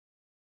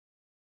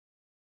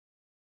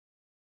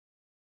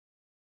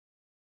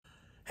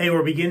Hey,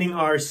 we're beginning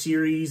our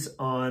series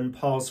on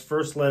Paul's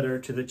first letter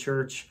to the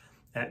church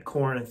at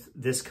Corinth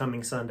this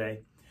coming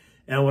Sunday.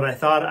 And what I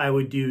thought I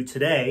would do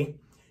today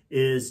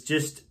is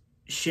just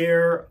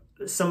share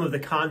some of the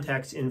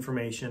context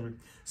information,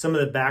 some of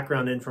the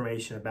background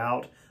information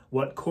about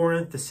what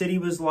Corinth, the city,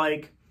 was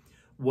like,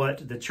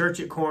 what the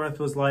church at Corinth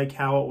was like,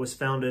 how it was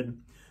founded.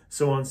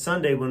 So on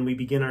Sunday, when we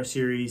begin our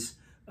series,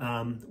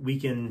 we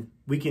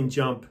can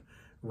jump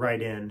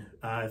right in.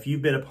 If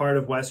you've been a part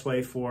of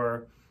WestWay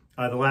for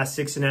the last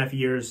 6.5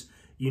 years,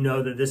 you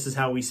know that this is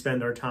how we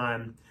spend our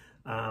time,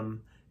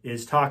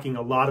 is talking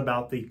a lot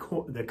about the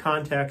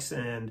context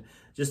and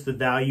just the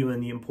value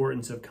and the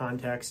importance of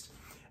context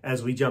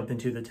as we jump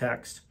into the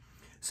text.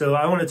 So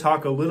I want to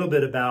talk a little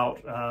bit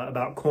about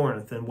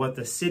Corinth and what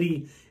the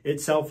city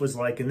itself was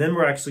like, and then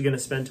we're actually going to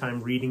spend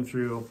time reading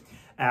through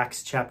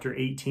Acts chapter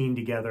 18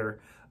 together.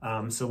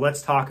 So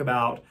let's talk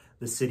about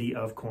the city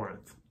of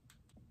Corinth.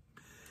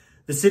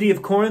 The city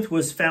of Corinth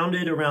was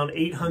founded around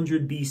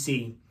 800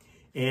 BC.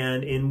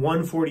 And in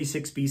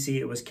 146 BC,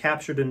 it was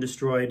captured and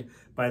destroyed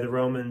by the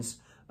Romans,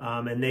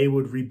 and they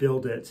would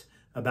rebuild it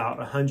about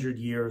 100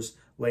 years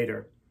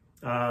later.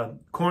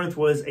 Corinth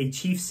was a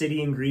chief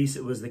city in Greece.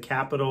 It was the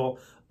capital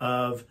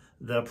of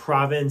the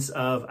province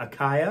of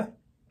Achaia,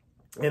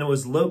 and it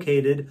was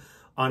located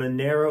on a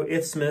narrow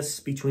isthmus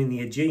between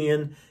the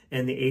Aegean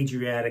and the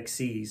Adriatic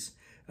Seas.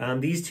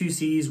 These two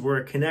seas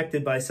were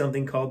connected by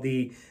something called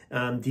the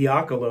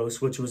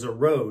Diakolos, which was a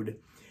road.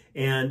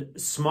 And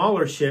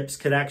smaller ships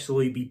could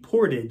actually be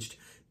portaged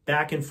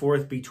back and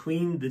forth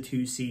between the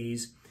two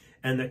seas,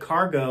 and the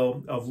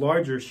cargo of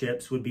larger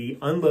ships would be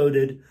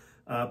unloaded,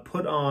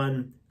 put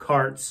on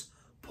carts,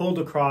 pulled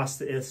across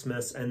the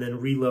isthmus, and then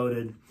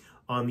reloaded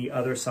on the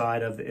other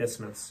side of the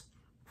isthmus.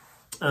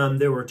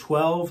 There were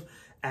 12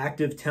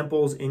 active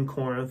temples in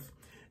Corinth,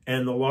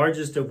 and the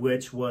largest of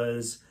which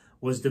was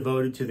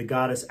devoted to the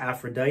goddess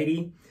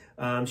Aphrodite.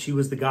 She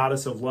was the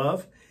goddess of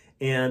love.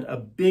 And a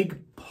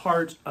big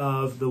part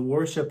of the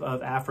worship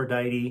of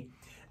Aphrodite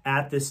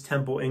at this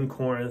temple in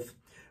Corinth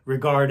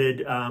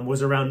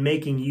was around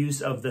making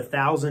use of the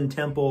 1,000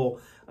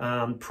 temple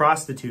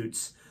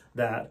prostitutes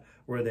that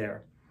were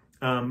there.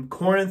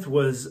 Corinth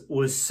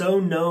was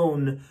so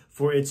known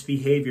for its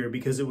behavior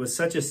because it was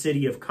such a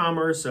city of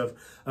commerce, of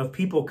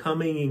people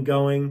coming and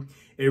going.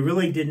 It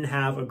really didn't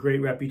have a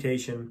great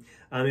reputation.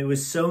 It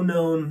was so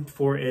known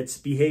for its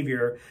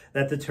behavior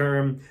that the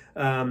term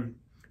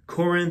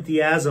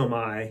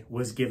Corinthiazomai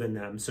was given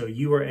them. So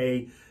you are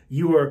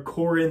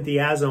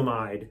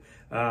Corinthiazomide,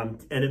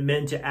 and it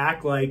meant to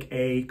act like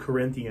a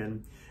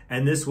Corinthian.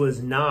 And this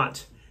was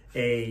not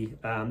a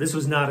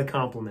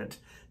compliment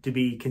to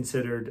be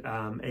considered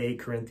a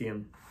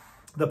Corinthian.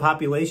 The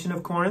population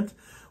of Corinth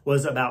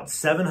was about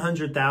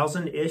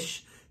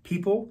 700,000-ish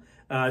people.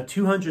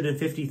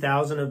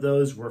 250,000 of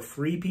those were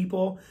free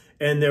people,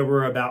 and there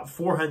were about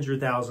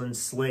 400,000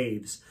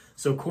 slaves.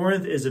 So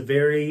Corinth is a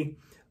very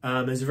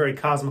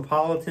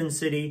cosmopolitan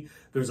city.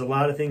 There's a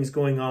lot of things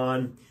going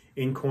on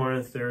in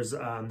Corinth. There's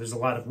a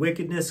lot of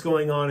wickedness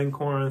going on in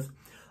Corinth,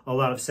 a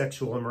lot of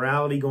sexual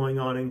immorality going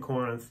on in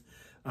Corinth.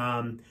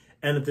 And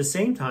at the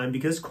same time,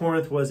 because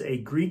Corinth was a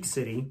Greek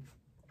city,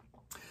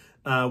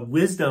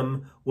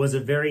 wisdom was a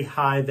very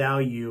high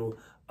value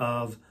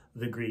of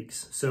the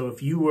Greeks. So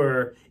if you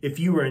were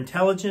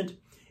intelligent,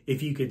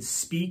 if you could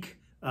speak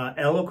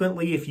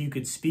eloquently, if you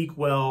could speak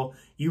well,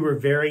 you were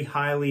very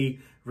highly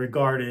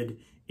regarded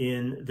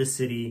in the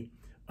city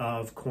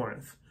of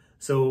Corinth.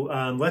 So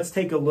let's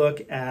take a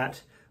look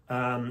at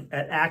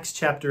Acts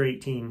chapter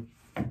 18.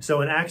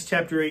 So in Acts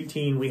chapter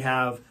 18, we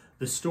have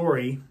the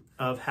story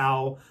of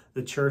how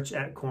the church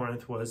at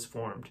Corinth was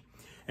formed.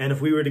 And if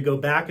we were to go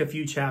back a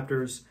few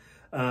chapters,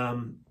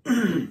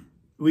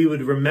 we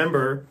would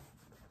remember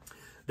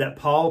that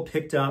Paul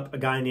picked up a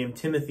guy named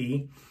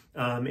Timothy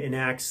in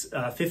Acts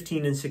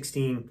 15 and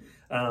 16.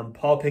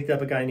 Paul picked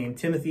up a guy named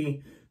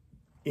Timothy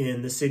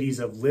in the cities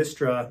of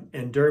Lystra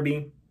and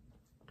Derbe,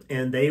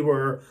 and they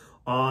were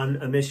on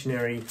a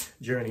missionary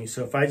journey.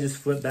 So if I just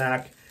flip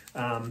back,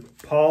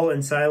 Paul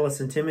and Silas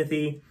and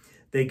Timothy,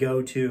 they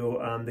go to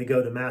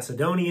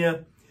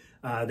Macedonia,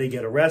 they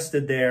get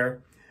arrested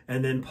there,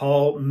 and then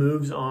Paul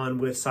moves on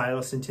with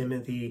Silas and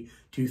Timothy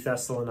to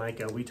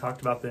Thessalonica. We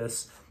talked about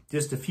this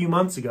just a few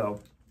months ago.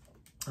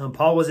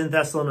 Paul was in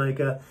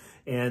Thessalonica,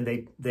 and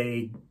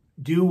they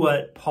do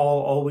what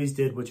Paul always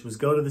did, which was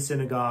go to the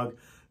synagogue,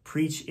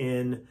 preach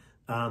in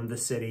the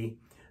city.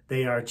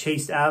 They are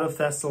chased out of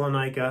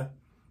Thessalonica.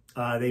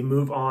 They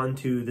move on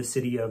to the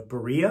city of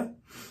Berea.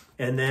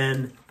 And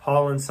then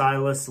Paul and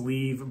Silas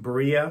leave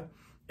Berea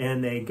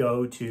and they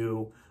go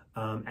to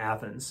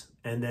Athens.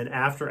 And then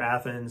after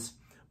Athens,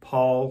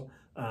 Paul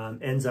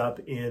ends up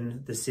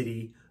in the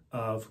city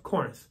of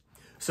Corinth.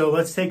 So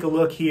let's take a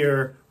look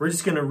here. We're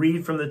just going to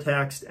read from the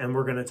text and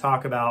we're going to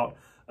talk about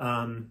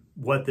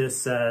what this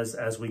says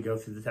as we go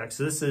through the text.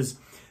 So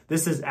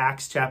this is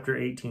Acts chapter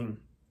 18.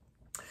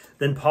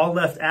 Then Paul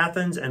left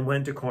Athens and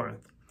went to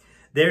Corinth.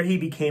 There he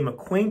became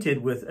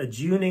acquainted with a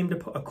Jew named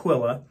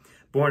Aquila,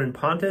 born in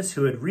Pontus,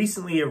 who had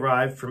recently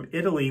arrived from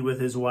Italy with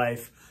his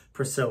wife,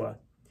 Priscilla.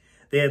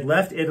 They had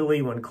left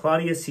Italy when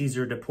Claudius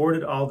Caesar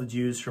deported all the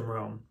Jews from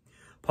Rome.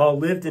 Paul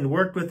lived and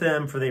worked with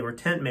them, for they were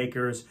tent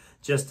makers,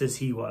 just as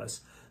he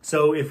was.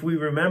 So if we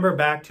remember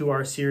back to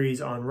our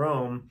series on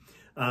Rome,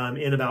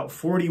 in about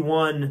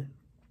 41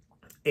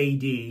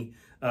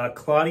 AD,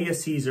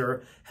 Claudius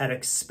Caesar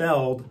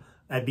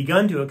had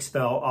begun to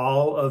expel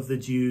all of the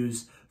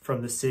Jews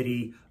from the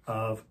city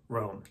of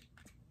Rome.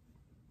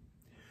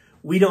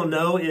 We don't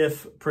know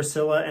if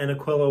Priscilla and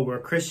Aquila were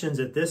Christians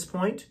at this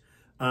point.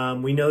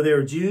 We know they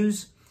were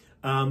Jews,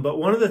 but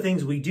one of the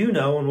things we do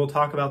know, and we'll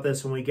talk about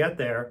this when we get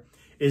there,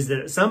 is that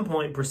at some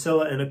point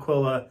Priscilla and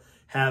Aquila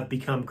have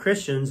become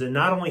Christians, and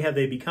not only have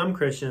they become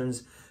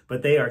Christians,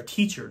 but they are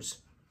teachers.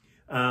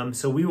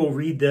 So we will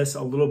read this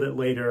a little bit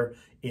later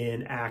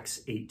in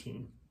Acts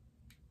 18.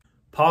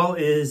 Paul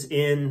is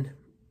in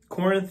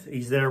Corinth.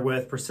 He's there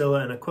with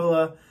Priscilla and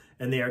Aquila,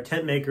 and they are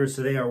tent makers,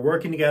 so they are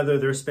working together.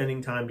 They're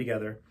spending time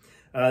together.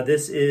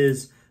 This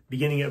is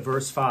beginning at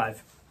verse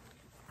 5.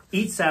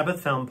 Each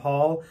Sabbath found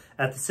Paul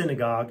at the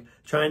synagogue,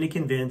 trying to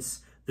convince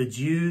the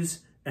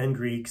Jews and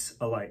Greeks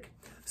alike.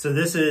 So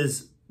this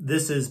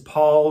is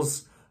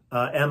Paul's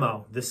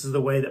MO. This is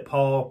the way that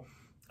Paul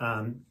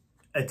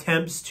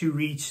attempts to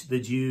reach the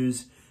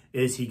Jews,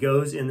 is he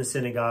goes in the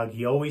synagogue.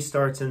 He always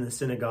starts in the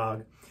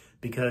synagogue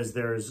because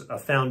there's a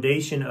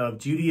foundation of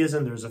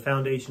Judaism. There's a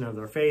foundation of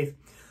their faith.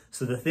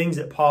 So the things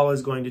that Paul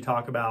is going to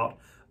talk about,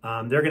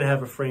 they're going to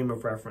have a frame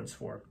of reference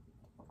for.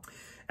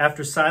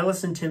 After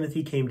Silas and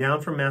Timothy came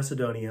down from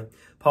Macedonia,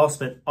 Paul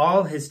spent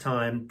all his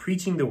time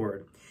preaching the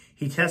word.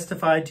 He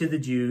testified to the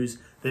Jews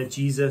that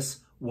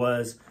Jesus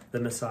was the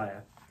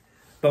Messiah.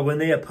 But when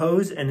they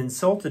opposed and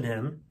insulted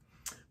him,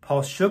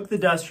 Paul shook the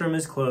dust from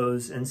his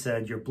clothes and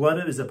said, "Your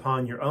blood is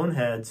upon your own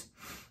heads.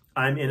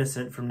 I'm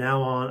innocent. From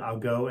now on, I'll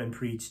go and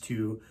preach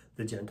to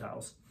the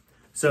Gentiles."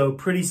 So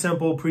pretty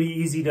simple, pretty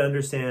easy to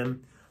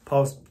understand.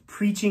 Paul's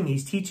preaching,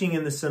 he's teaching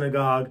in the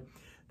synagogue.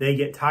 They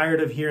get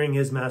tired of hearing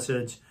his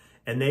message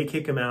and they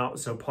kick him out.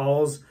 So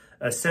Paul's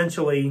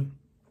essentially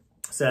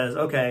says,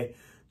 okay,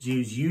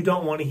 Jews, you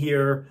don't want to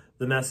hear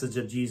the message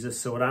of Jesus.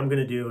 So what I'm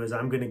going to do is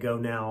I'm going to go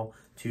now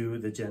to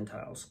the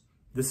Gentiles.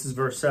 This is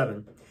verse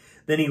 7.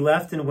 Then he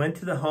left and went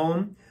to the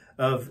home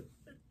of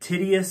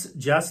Titius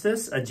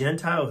Justus, a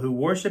Gentile who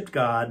worshiped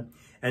God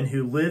and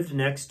who lived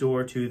next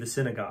door to the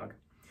synagogue.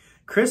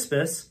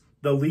 Crispus,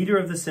 the leader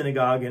of the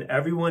synagogue, and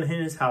everyone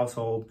in his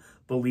household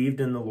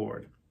believed in the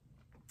Lord.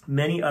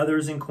 Many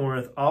others in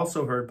Corinth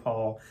also heard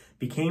Paul,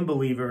 became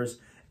believers,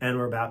 and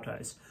were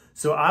baptized.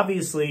 So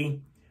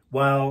obviously,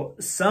 while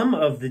some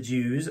of the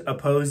Jews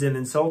opposed and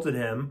insulted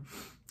him,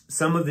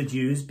 some of the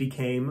Jews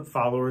became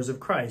followers of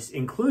Christ,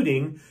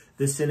 including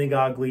the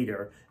synagogue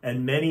leader,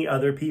 and many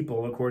other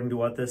people, according to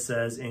what this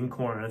says in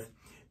Corinth,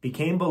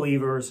 became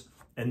believers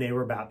and they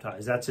were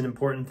baptized. That's an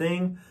important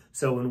thing.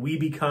 So when we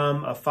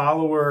become a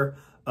follower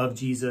of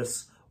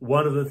Jesus,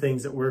 one of the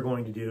things that we're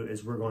going to do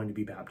is we're going to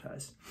be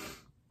baptized.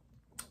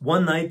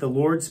 One night, the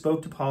Lord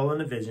spoke to Paul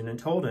in a vision and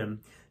told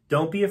him,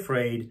 "Don't be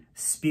afraid,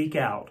 speak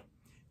out.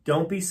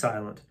 Don't be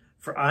silent,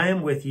 for I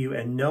am with you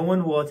and no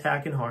one will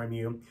attack and harm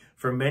you,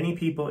 for many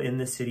people in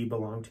this city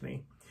belong to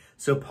me."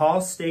 So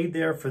Paul stayed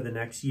there for the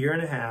next year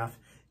and a half,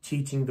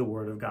 teaching the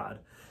word of God.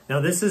 Now,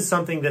 this is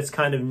something that's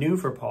kind of new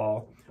for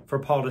Paul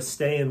to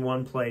stay in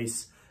one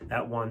place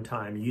at one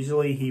time.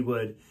 Usually he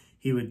would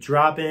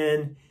drop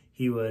in,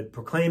 he would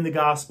proclaim the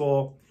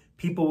gospel,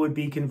 people would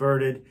be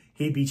converted,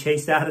 he'd be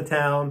chased out of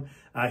town,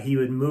 he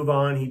would move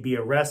on, he'd be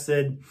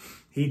arrested,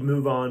 he'd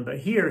move on. But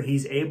here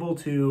he's able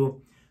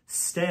to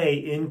stay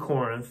in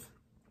Corinth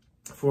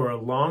for a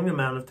long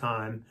amount of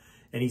time,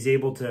 and he's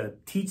able to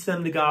teach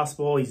them the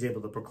gospel, he's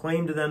able to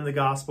proclaim to them the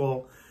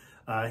gospel,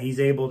 he's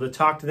able to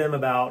talk to them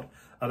about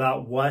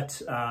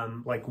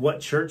what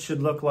church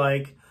should look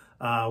like,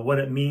 what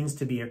it means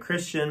to be a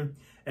Christian,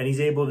 and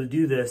he's able to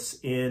do this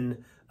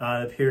in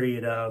a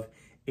period of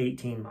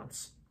 18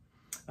 months.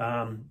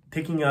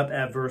 Picking up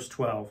at verse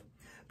 12.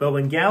 But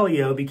when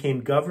Gallio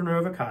became governor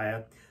of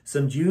Achaia,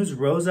 some Jews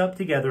rose up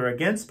together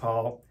against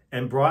Paul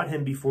and brought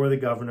him before the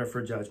governor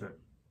for judgment.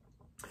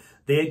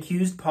 They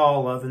accused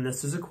Paul of, and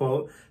this is a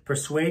quote,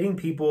 "persuading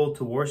people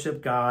to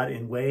worship God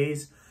in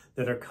ways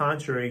that are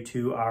contrary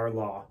to our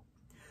law."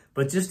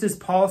 But just as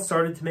Paul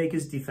started to make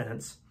his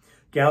defense,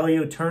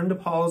 Gallio turned to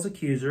Paul's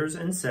accusers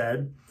and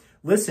said,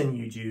 "Listen,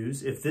 you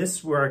Jews, if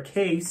this were a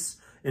case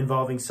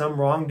involving some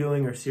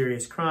wrongdoing or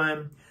serious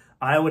crime,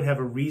 I would have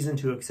a reason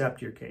to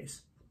accept your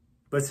case.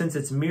 But since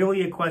it's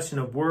merely a question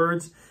of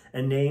words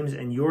and names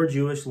and your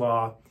Jewish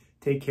law,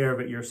 take care of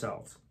it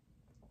yourselves.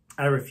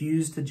 I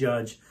refuse to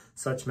judge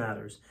such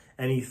matters."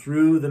 And he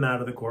threw them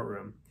out of the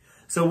courtroom.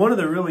 So one of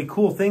the really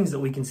cool things that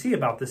we can see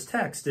about this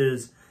text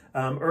is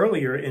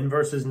earlier in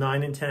verses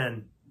 9 and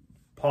 10,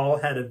 Paul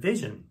had a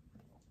vision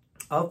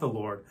of the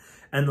Lord.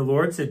 And the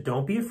Lord said,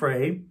 "Don't be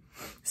afraid,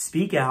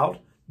 speak out,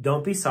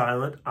 don't be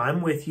silent.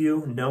 I'm with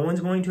you. No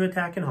one's going to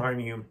attack and harm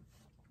you,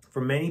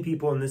 for many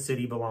people in this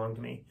city belong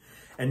to me."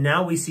 And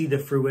now we see the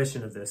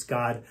fruition of this.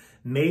 God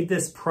made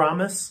this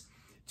promise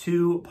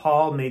to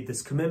Paul, made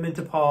this commitment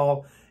to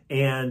Paul,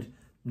 and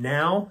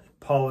now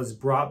Paul is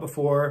brought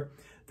before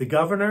the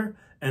governor,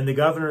 and the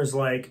governor's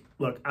like,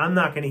 look, I'm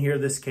not going to hear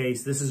this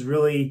case. This is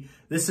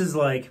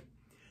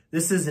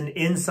an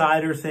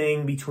insider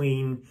thing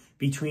between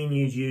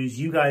you Jews.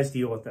 You guys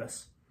deal with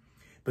this.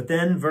 But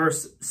then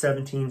verse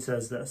 17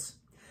 says this: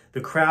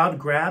 the crowd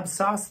grabbed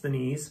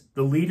Sosthenes,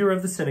 the leader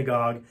of the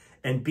synagogue,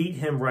 and beat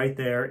him right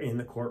there in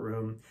the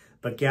courtroom.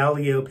 But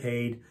Gallio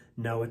paid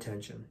no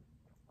attention.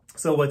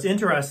 So what's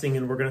interesting,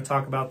 and we're going to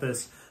talk about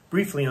this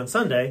briefly on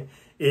Sunday,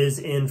 is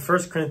in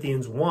 1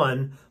 Corinthians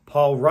 1,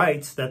 Paul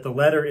writes that the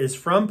letter is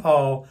from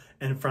Paul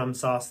and from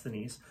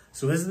Sosthenes.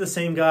 So this is the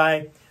same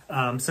guy.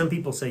 Some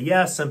people say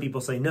yes, some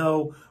people say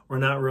no. We're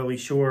not really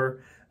sure.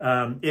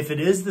 If it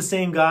is the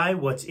same guy,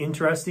 what's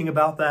interesting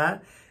about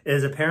that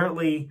is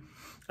apparently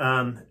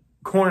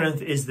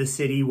Corinth is the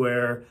city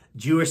where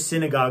Jewish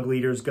synagogue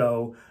leaders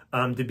go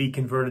to be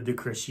converted to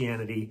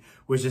Christianity,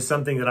 which is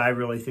something that I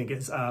really think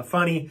is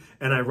funny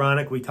and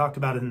ironic. We talked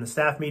about it in the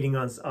staff meeting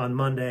on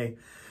Monday.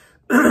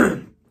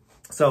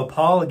 So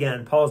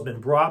Paul's been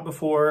brought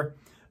before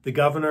the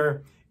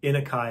governor in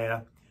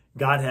Achaia.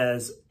 God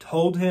has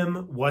told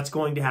him what's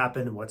going to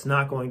happen and what's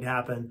not going to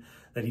happen,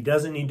 that he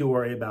doesn't need to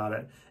worry about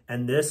it.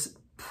 And this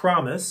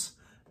promise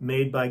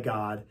made by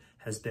God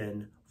has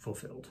been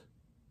fulfilled.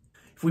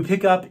 If we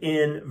pick up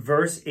in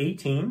verse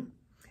 18,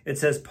 it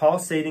says, Paul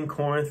stayed in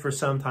Corinth for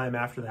some time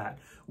after that.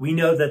 We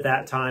know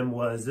that time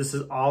this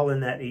is all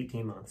in that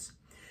 18 months.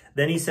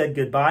 Then he said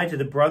goodbye to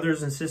the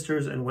brothers and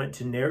sisters and went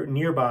to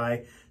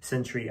nearby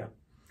Centuria.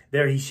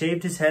 There he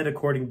shaved his head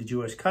according to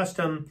Jewish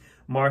custom,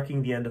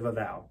 marking the end of a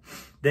vow.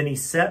 Then he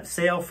set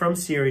sail from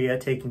Syria,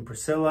 taking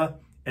Priscilla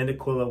and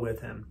Aquila with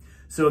him.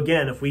 So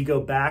again, if we go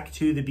back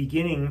to the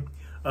beginning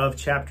of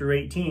chapter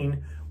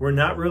 18, we're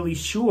not really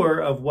sure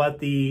of what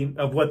the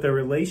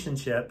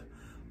relationship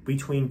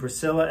between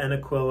Priscilla and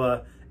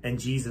Aquila and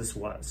Jesus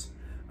was.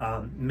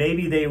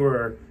 Maybe they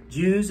were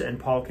Jews and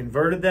Paul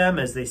converted them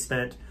as they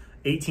spent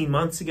 18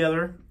 months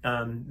together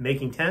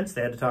making tents.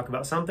 They had to talk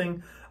about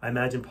something. I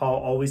imagine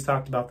Paul always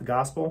talked about the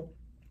gospel.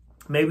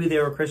 Maybe they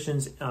were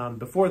Christians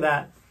before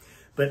that.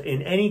 But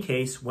in any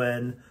case,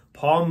 when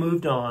Paul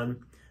moved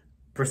on,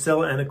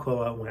 Priscilla and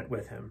Aquila went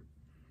with him.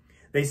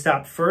 They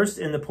stopped first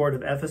in the port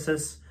of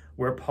Ephesus,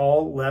 where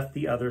Paul left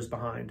the others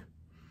behind.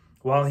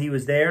 While he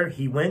was there,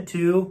 he went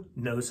to,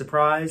 no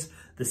surprise,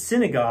 the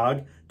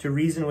synagogue to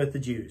reason with the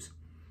Jews.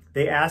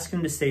 They asked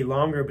him to stay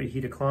longer, but he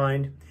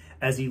declined.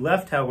 As he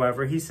left,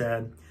 however, he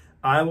said,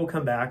 I will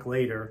come back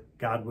later,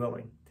 God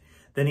willing.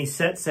 Then he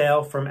set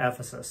sail from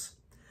Ephesus.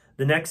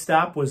 The next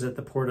stop was at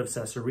the port of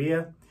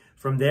Caesarea.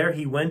 From there,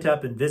 he went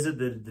up and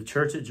visited the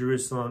church at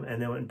Jerusalem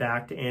and then went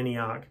back to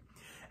Antioch.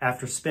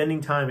 After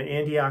spending time at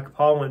Antioch,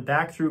 Paul went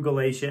back through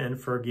Galatia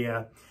and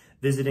Phrygia,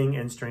 visiting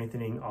and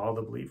strengthening all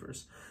the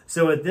believers.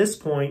 So at this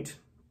point,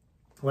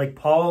 like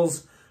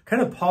Paul's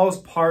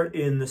part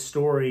in the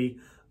story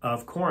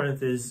of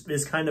Corinth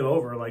is kind of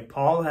over. Like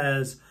Paul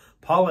has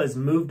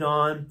moved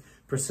on.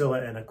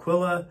 Priscilla and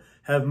Aquila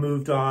have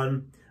moved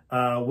on.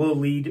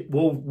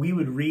 We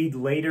would read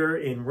later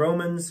in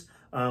Romans,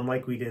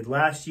 like we did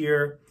last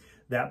year,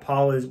 that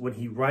Paul is, when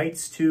he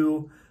writes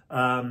to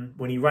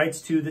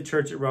the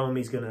church at Rome,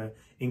 he's going to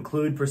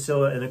include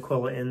Priscilla and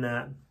Aquila in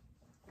that.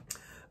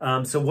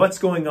 So what's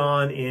going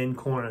on in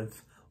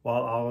Corinth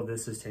while all of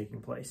this is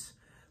taking place?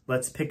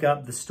 Let's pick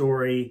up the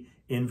story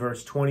in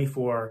verse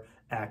 24,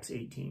 Acts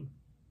 18.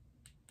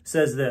 It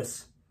says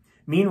this: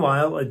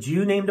 Meanwhile, a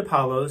Jew named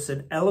Apollos,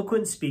 an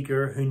eloquent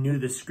speaker who knew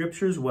the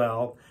scriptures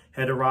well,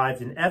 had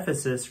arrived in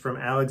Ephesus from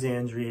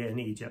Alexandria in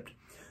Egypt.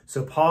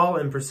 So Paul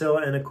and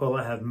Priscilla and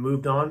Aquila have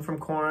moved on from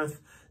Corinth.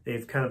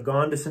 They've kind of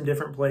gone to some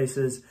different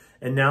places,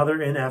 and now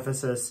they're in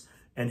Ephesus.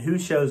 And who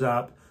shows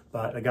up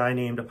but a guy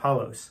named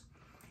Apollos?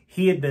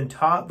 He had been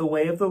taught the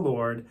way of the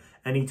Lord,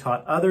 and he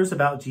taught others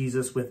about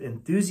Jesus with an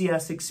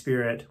enthusiastic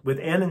spirit,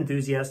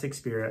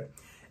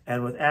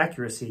 and with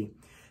accuracy.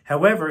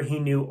 However, he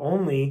knew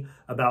only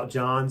about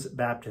John's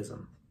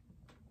baptism.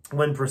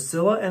 When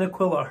Priscilla and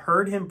Aquila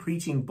heard him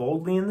preaching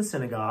boldly in the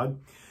synagogue,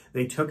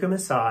 they took him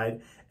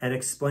aside and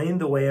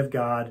explained the way of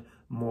God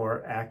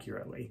more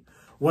accurately.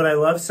 What I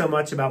love so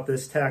much about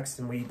this text,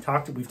 and we've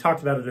talked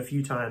about it a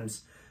few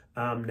times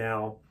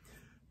now,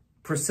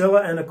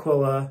 Priscilla and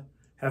Aquila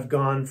have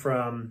gone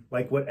from,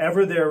 like,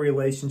 whatever their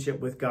relationship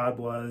with God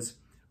was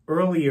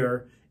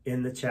earlier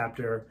in the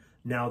chapter.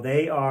 Now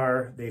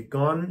they've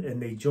gone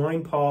and they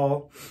joined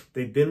Paul.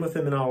 They've been with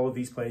him in all of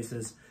these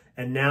places.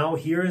 And now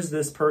here is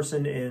this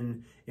person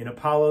in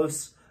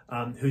Apollos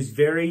who's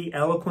very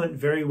eloquent,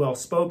 very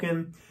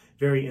well-spoken,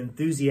 very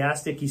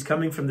enthusiastic. He's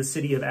coming from the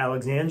city of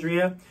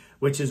Alexandria,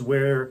 which is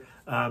where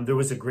there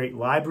was a great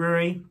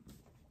library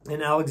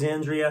in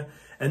Alexandria.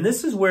 And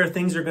this is where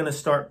things are going to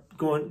start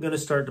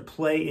to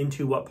play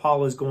into what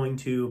Paul is going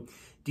to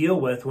deal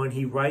with when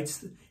he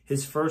writes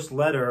his first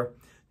letter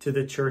to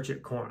the church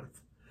at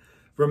Corinth.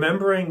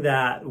 Remembering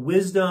that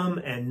wisdom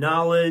and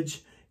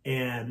knowledge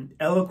and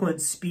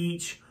eloquent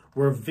speech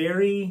were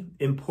very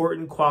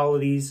important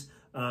qualities,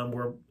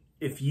 were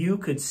if you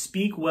could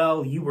speak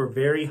well, you were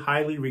very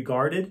highly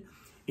regarded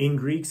in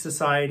Greek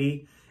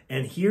society.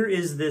 And here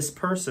is this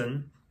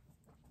person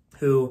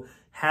who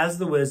has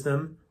the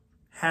wisdom,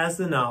 has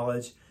the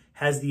knowledge,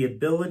 has the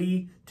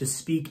ability to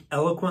speak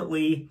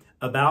eloquently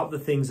about the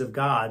things of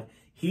God.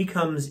 He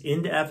comes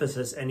into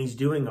Ephesus and he's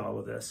doing all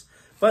of this.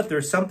 But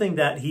there's something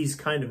that he's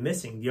kind of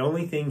missing. The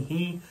only thing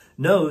he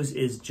knows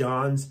is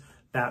John's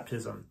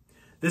baptism.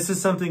 This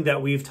is something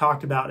that we've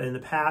talked about in the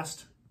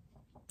past.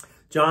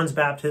 John's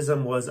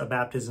baptism was a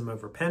baptism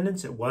of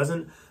repentance. It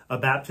wasn't a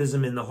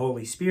baptism in the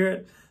Holy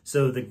Spirit.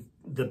 So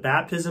the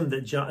baptism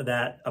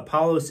that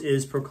Apollos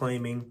is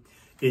proclaiming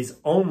is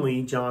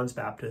only John's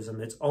baptism.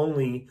 It's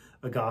only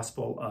a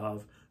gospel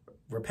of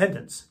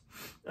repentance.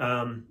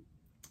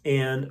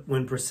 And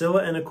when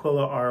Priscilla and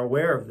Aquila are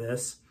aware of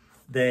this,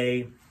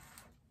 they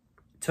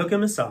took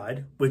him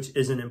aside, which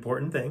is an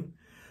important thing.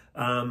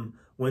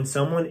 When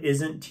someone is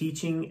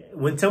teaching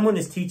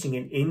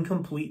an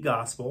incomplete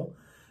gospel,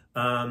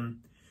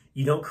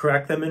 you don't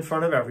correct them in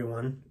front of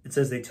everyone. It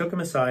says they took him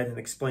aside and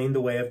explained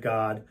the way of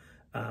God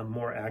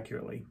more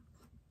accurately.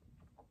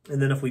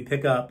 And then if we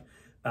pick up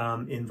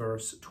in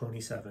verse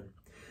 27,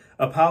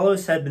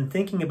 Apollos had been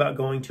thinking about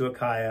going to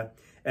Achaia,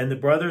 and the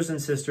brothers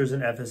and sisters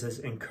in Ephesus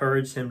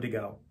encouraged him to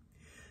go.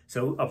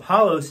 So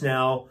Apollos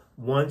now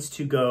wants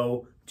to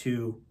go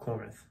to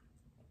Corinth.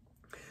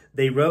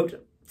 They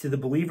wrote to the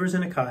believers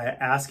in Achaia,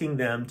 asking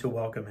them to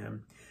welcome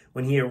him.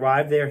 When he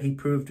arrived there, he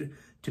proved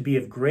to be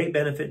of great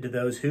benefit to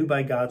those who,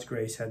 by God's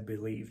grace, had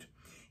believed.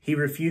 He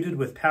refuted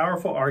with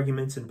powerful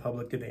arguments in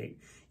public debate.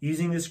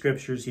 Using the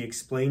scriptures, he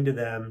explained to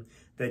them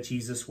that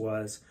Jesus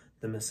was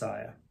the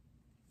Messiah.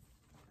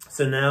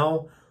 So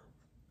now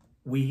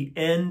we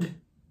end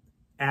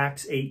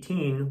Acts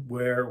 18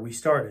 where we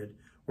started.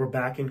 We're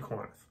back in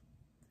Corinth,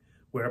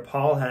 where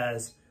Paul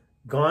has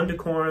gone to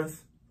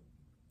Corinth.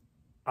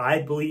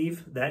 I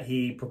believe that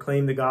he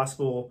proclaimed the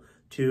gospel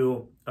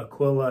to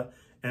Aquila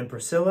and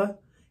Priscilla.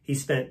 He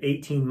spent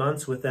 18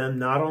 months with them,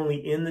 not only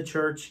in the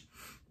church,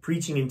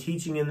 preaching and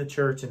teaching in the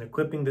church and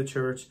equipping the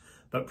church,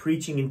 but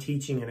preaching and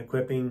teaching and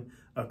equipping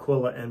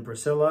Aquila and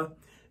Priscilla.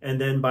 And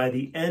then by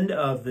the end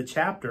of the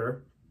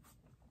chapter,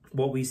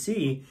 what we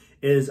see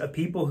is a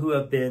people who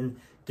have been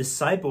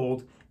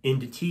discipled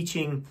into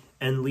teaching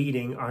and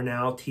leading are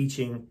now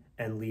teaching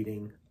and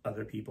leading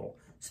other people.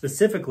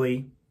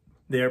 Specifically,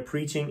 they're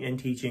preaching and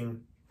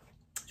teaching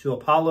to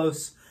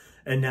Apollos,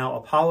 and now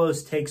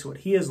Apollos takes what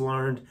he has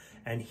learned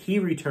and he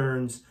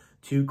returns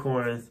to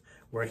Corinth,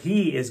 where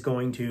he is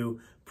going to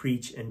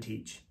preach and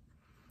teach.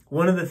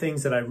 One of the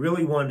things that I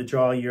really wanted to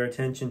draw your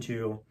attention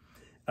to,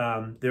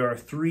 there are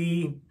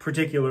three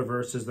particular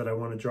verses that I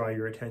want to draw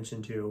your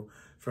attention to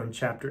from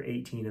chapter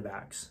 18 of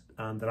Acts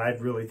that I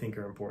really think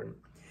are important.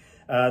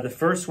 The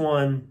first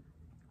one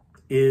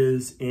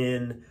is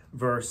in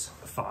verse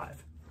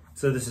 5.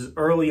 So this is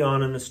early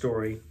on in the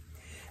story.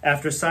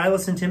 After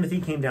Silas and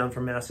Timothy came down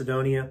from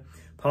Macedonia,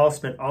 Paul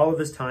spent all of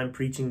his time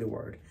preaching the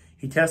word.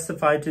 He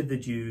testified to the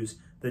Jews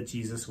that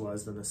Jesus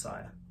was the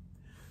Messiah.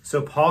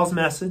 So Paul's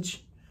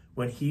message,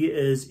 when he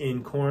is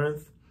in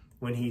Corinth,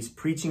 when he's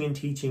preaching and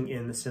teaching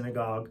in the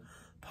synagogue,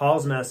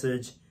 Paul's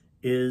message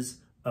is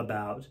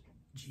about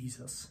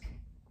Jesus.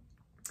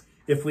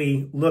 If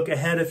we look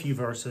ahead a few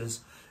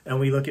verses and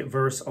we look at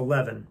verse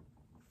 11.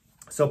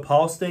 So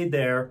Paul stayed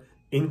there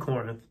in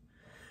Corinth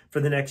for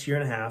the next year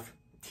and a half,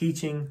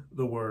 teaching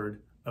the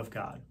word of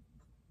God.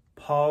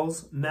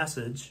 Paul's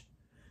message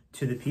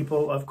to the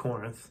people of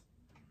Corinth,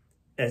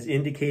 as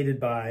indicated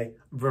by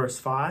verse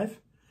 5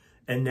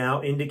 and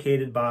now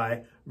indicated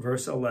by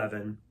verse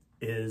 11,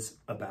 is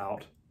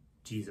about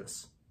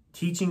Jesus.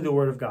 Teaching the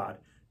word of God,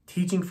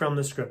 teaching from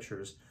the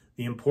scriptures,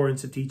 the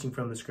importance of teaching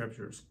from the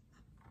scriptures.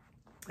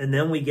 And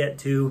then we get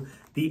to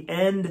the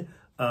end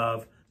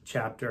of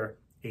chapter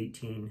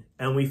 18,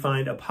 and we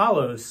find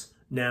Apollos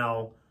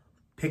now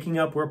picking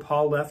up where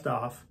Paul left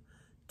off,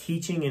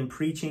 teaching and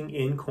preaching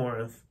in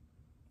Corinth.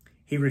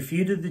 He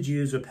refuted the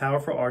Jews with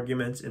powerful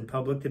arguments in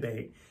public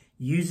debate.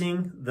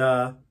 Using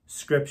the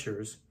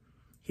scriptures,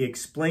 he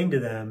explained to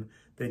them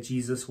that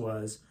Jesus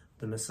was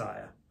the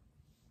Messiah.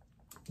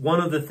 One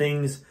of the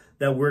things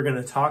that we're going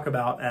to talk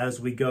about as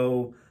we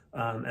go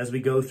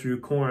through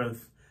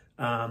Corinth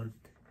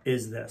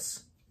is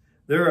this.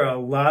 There are a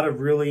lot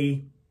of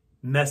really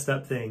messed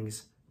up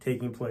things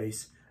taking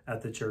place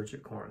at the church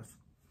at Corinth.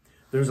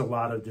 There's a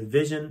lot of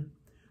division.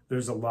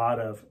 There's a lot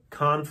of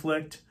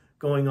conflict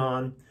going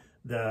on.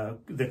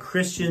 The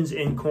Christians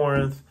in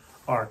Corinth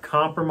are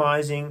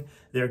compromising.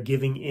 They're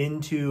giving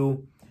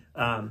into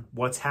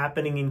what's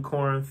happening in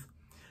Corinth.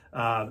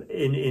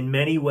 In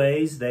many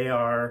ways, they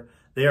are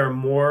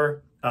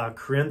more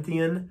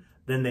Corinthian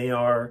than they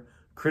are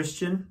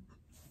Christian.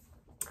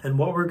 And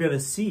what we're going to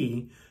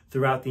see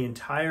throughout the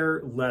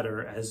entire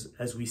letter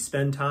as we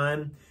spend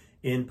time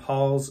in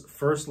Paul's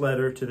first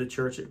letter to the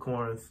church at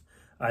Corinth,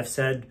 I've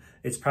said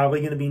it's probably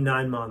going to be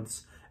 9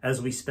 months.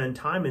 As we spend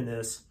time in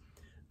this,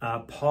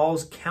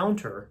 Paul's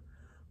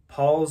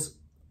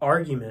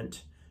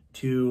argument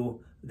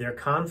to their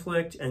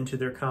conflict and to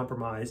their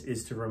compromise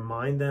is to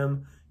remind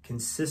them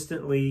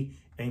consistently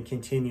and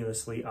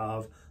continuously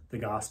of the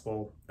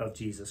gospel of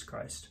Jesus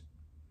Christ.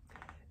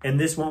 And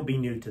this won't be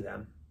new to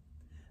them.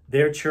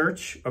 Their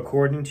church,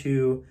 according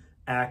to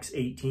Acts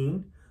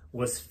 18,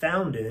 was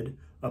founded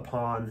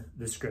upon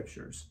the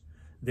scriptures.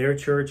 Their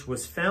church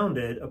was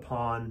founded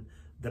upon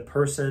the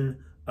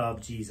person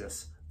of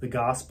Jesus, the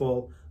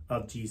gospel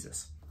of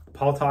Jesus.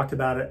 Paul talked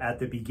about it at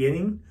the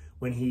beginning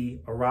when he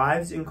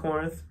arrives in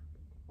Corinth.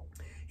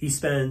 He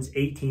spends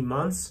 18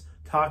 months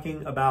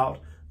talking about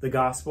the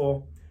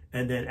gospel,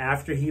 and then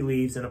after he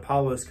leaves and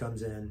Apollos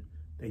comes in,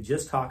 they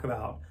just talk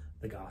about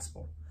the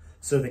gospel.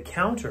 So the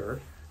counter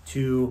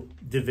to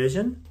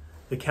division,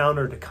 the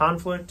counter to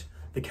conflict,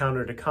 the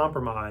counter to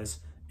compromise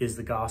is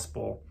the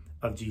gospel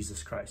of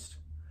Jesus Christ.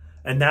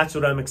 And that's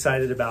what I'm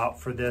excited about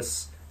for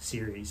this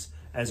series.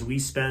 As we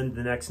spend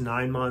the next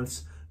 9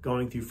 months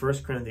going through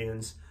 1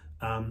 Corinthians,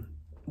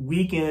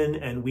 week in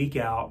and week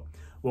out,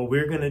 what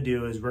we're going to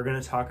do is we're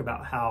going to talk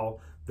about how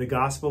the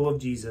gospel of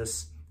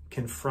Jesus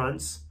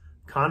confronts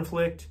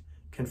conflict,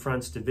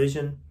 confronts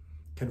division,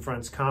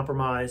 confronts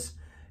compromise,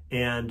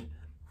 and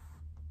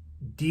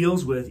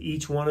deals with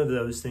each one of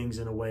those things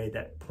in a way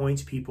that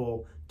points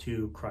people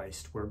to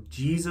Christ, where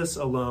Jesus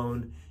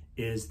alone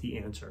is the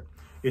answer.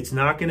 It's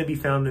not going to be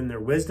found in their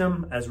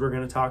wisdom, as we're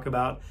going to talk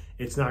about.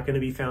 It's not going to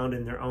be found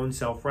in their own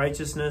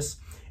self-righteousness.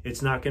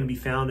 It's not going to be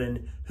found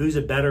in who's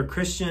a better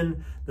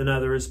Christian than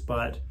others,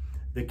 but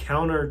the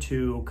counter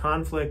to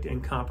conflict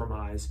and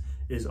compromise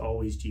is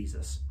always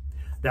Jesus.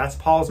 That's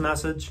Paul's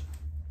message.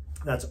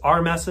 That's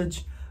our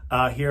message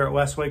here at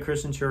WestWay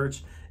Christian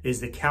Church,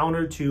 is the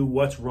counter to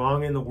what's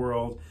wrong in the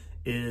world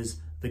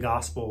is the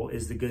gospel,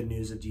 is the good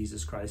news of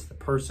Jesus Christ, the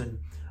person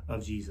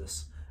of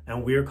Jesus.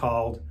 And we're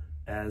called,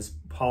 as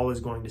Paul is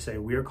going to say,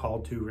 we're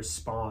called to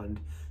respond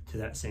to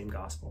that same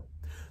gospel.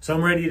 So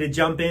I'm ready to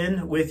jump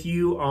in with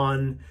you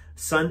on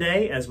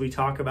Sunday as we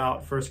talk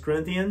about 1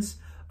 Corinthians.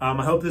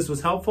 I hope this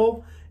was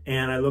helpful,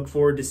 and I look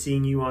forward to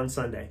seeing you on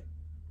Sunday.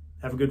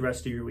 Have a good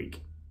rest of your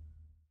week.